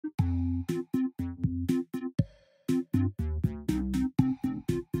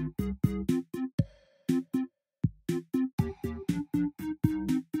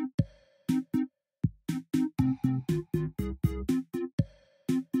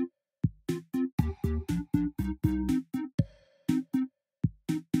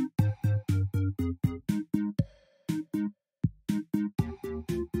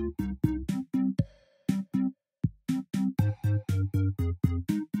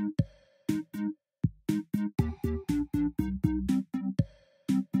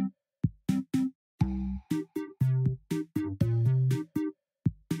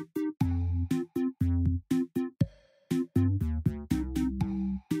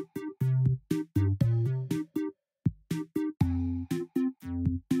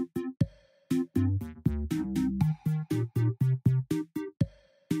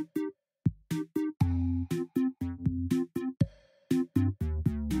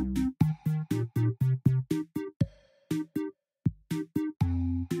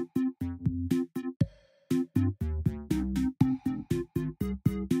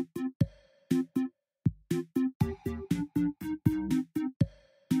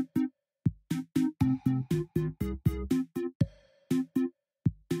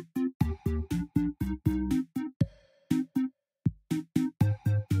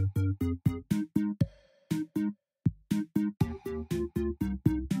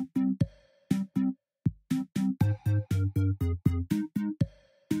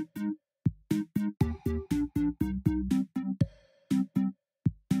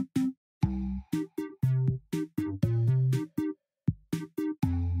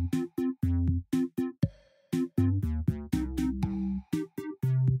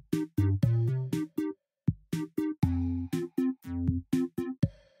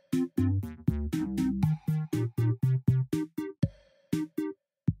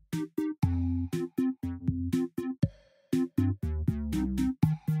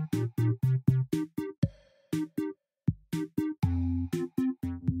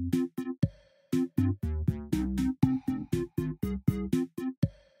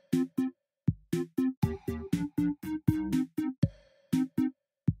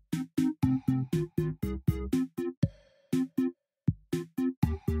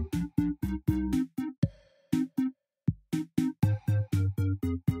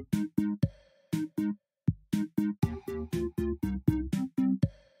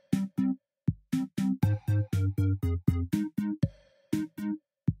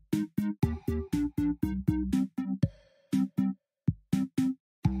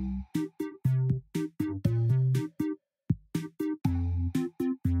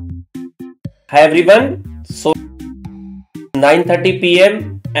Hi everyone. So 9:30 p.m.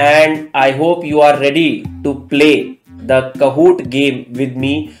 and I hope you are ready to play the Kahoot game with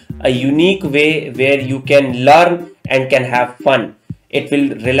me, a unique way where you can learn and can have fun. It will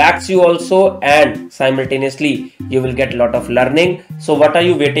relax you also and simultaneously you will get a lot of learning. So what are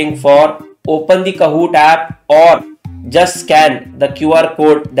you waiting for? Open the Kahoot app or just scan the QR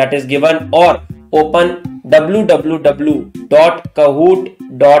code that is given or open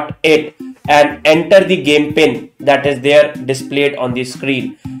www.kahoot.it and enter the game pin that is there displayed on the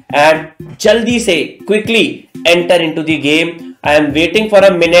screen and jaldi se quickly enter into the game. I am waiting for a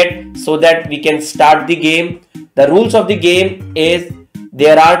minute so that we can start the game. The rules of the game is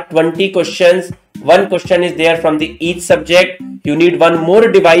there are 20 questions. One question is there from the each subject. You need one more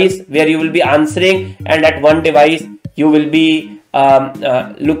device where you will be answering, and at one device you will be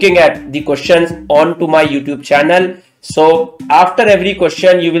looking at the questions onto my YouTube channel. So after every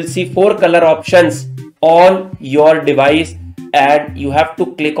question you will see 4 color options on your device and you have to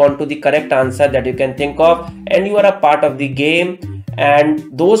click on to the correct answer that you can think of, and you are a part of the game. And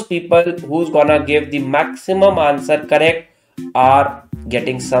those people who's gonna give the maximum answer correct are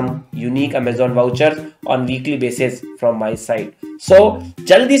getting some unique Amazon vouchers on weekly basis from my side. So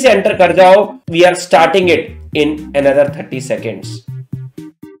jaldi se enter kar jao. We are starting it in another 30 seconds.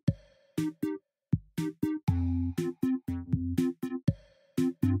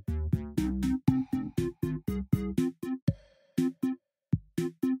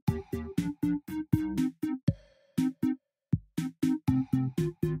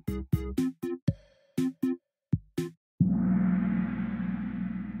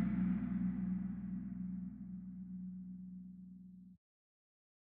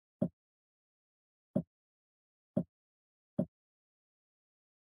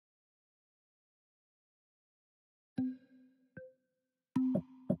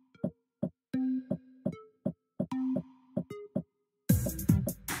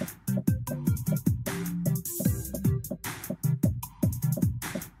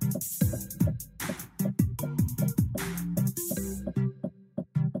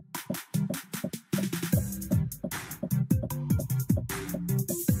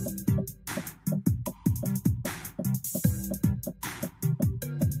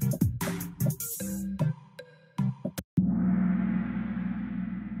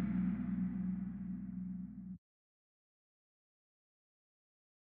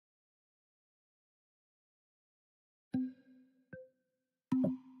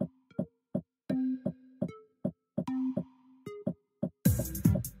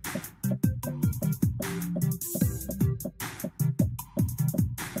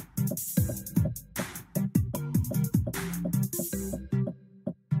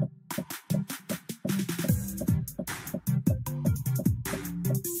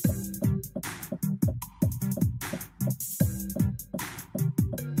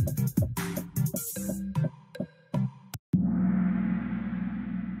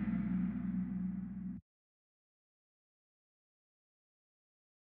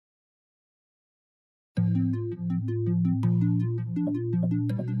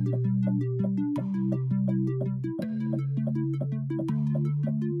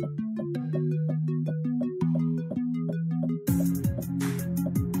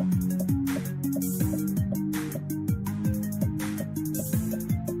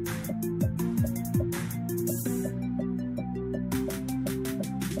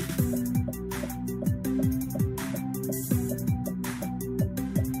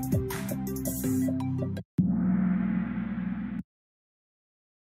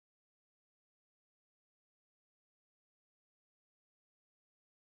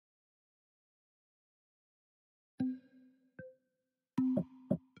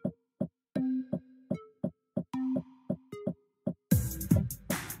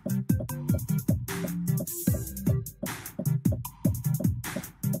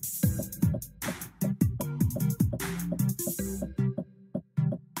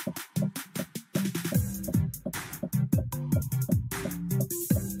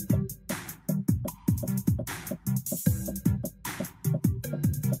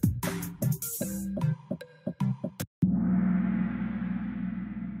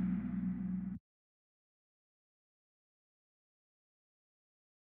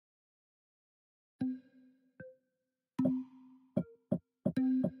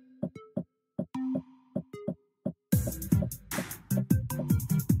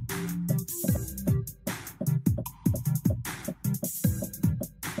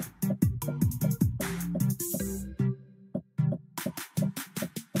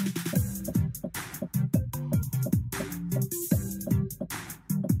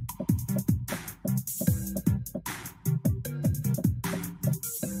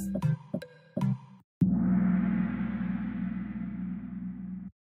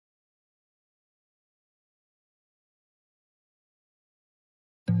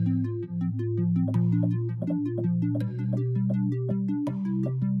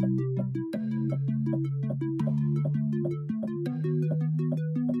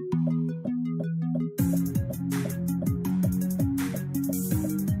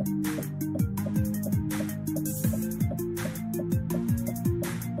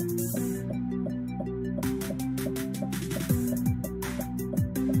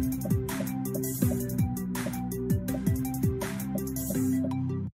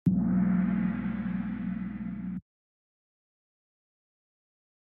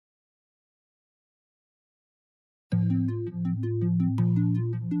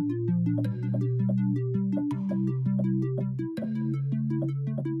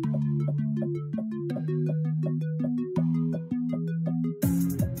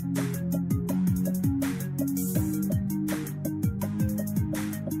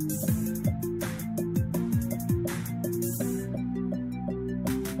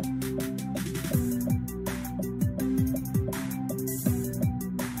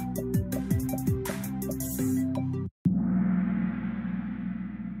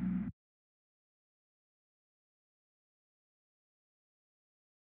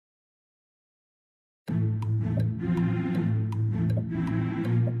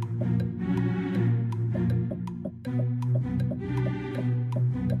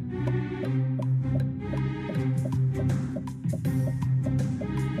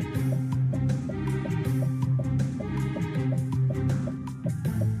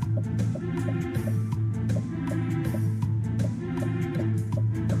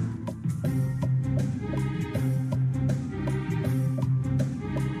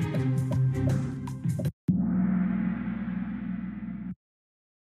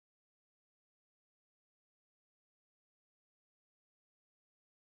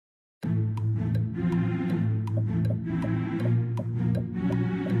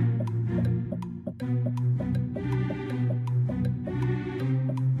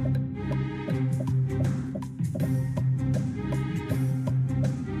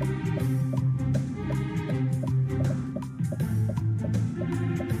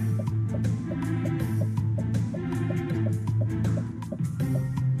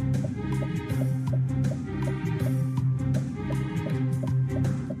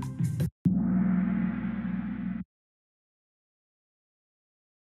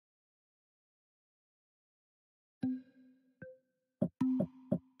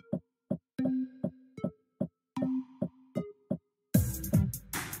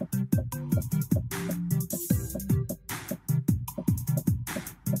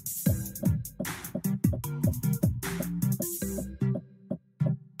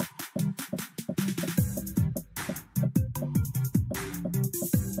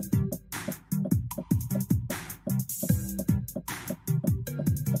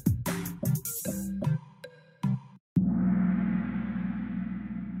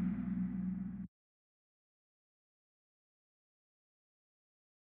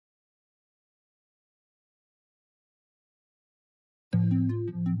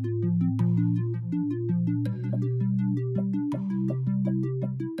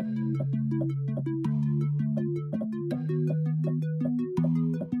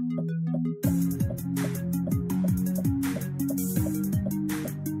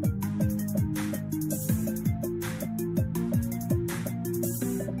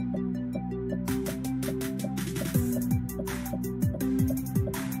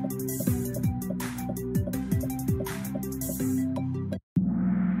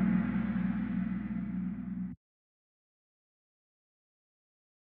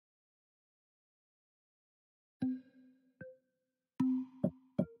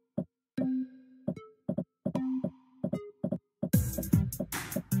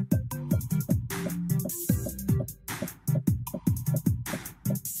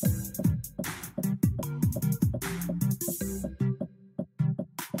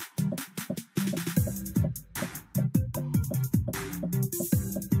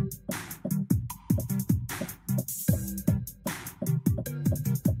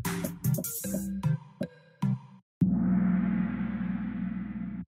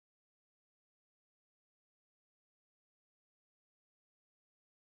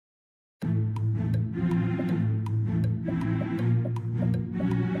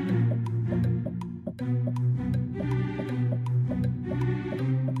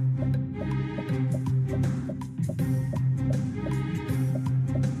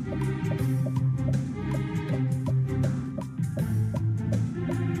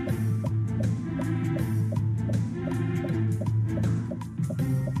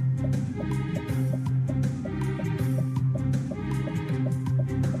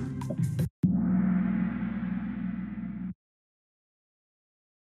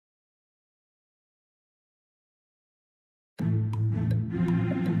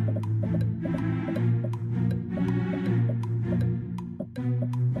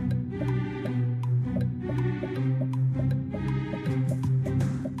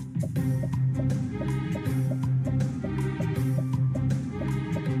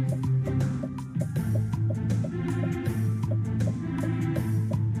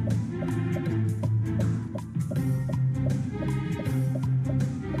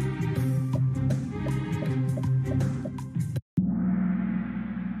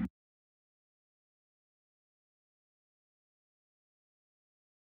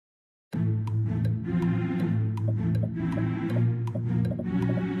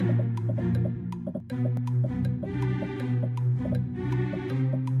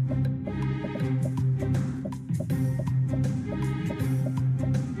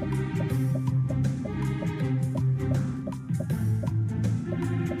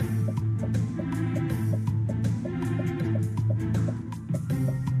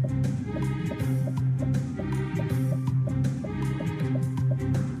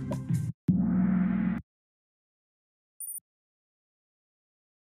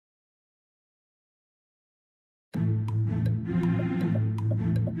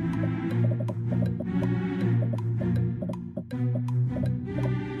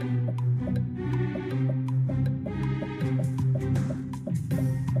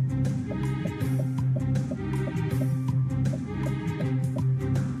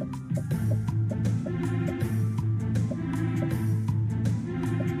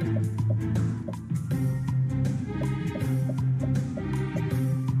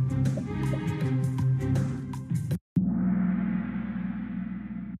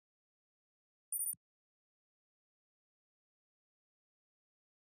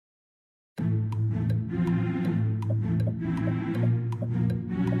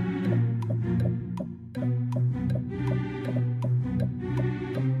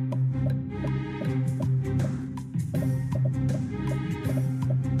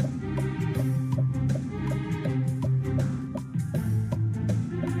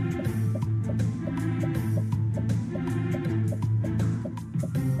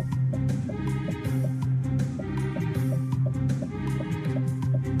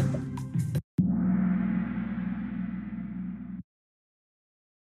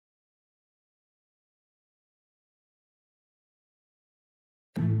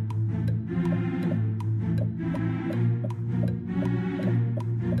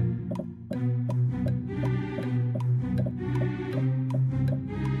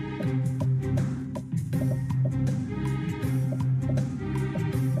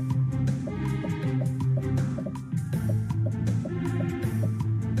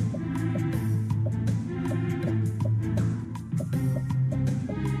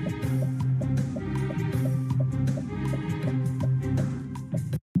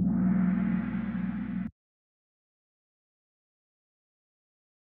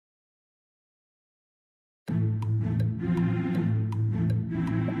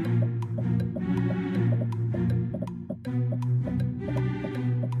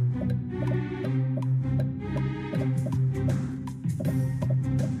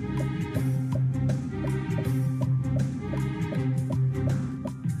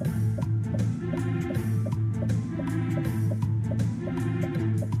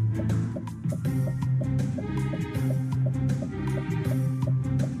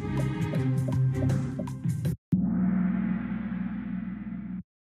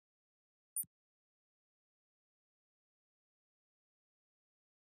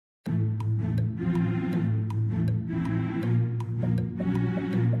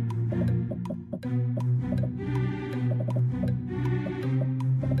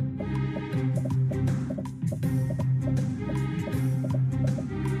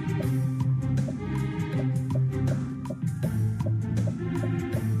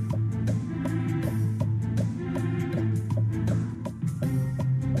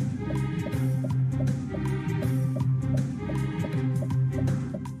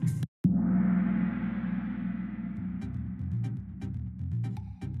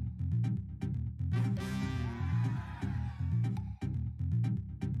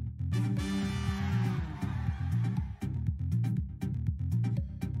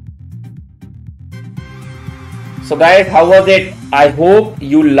 So guys, how was it? I hope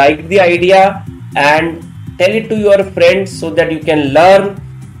you liked the idea, and tell it to your friends so that you can learn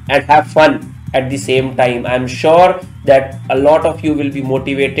and have fun at the same time. I'm sure that a lot of you will be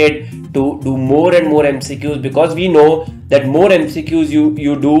motivated to do more and more MCQs, because we know that more MCQs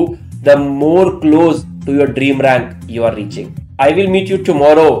you do, the more close to your dream rank you are reaching. I will meet you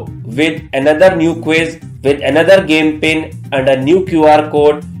tomorrow with another new quiz, with another game pin and a new QR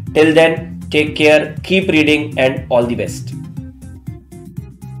code. Till then, take care, keep reading, and all the best.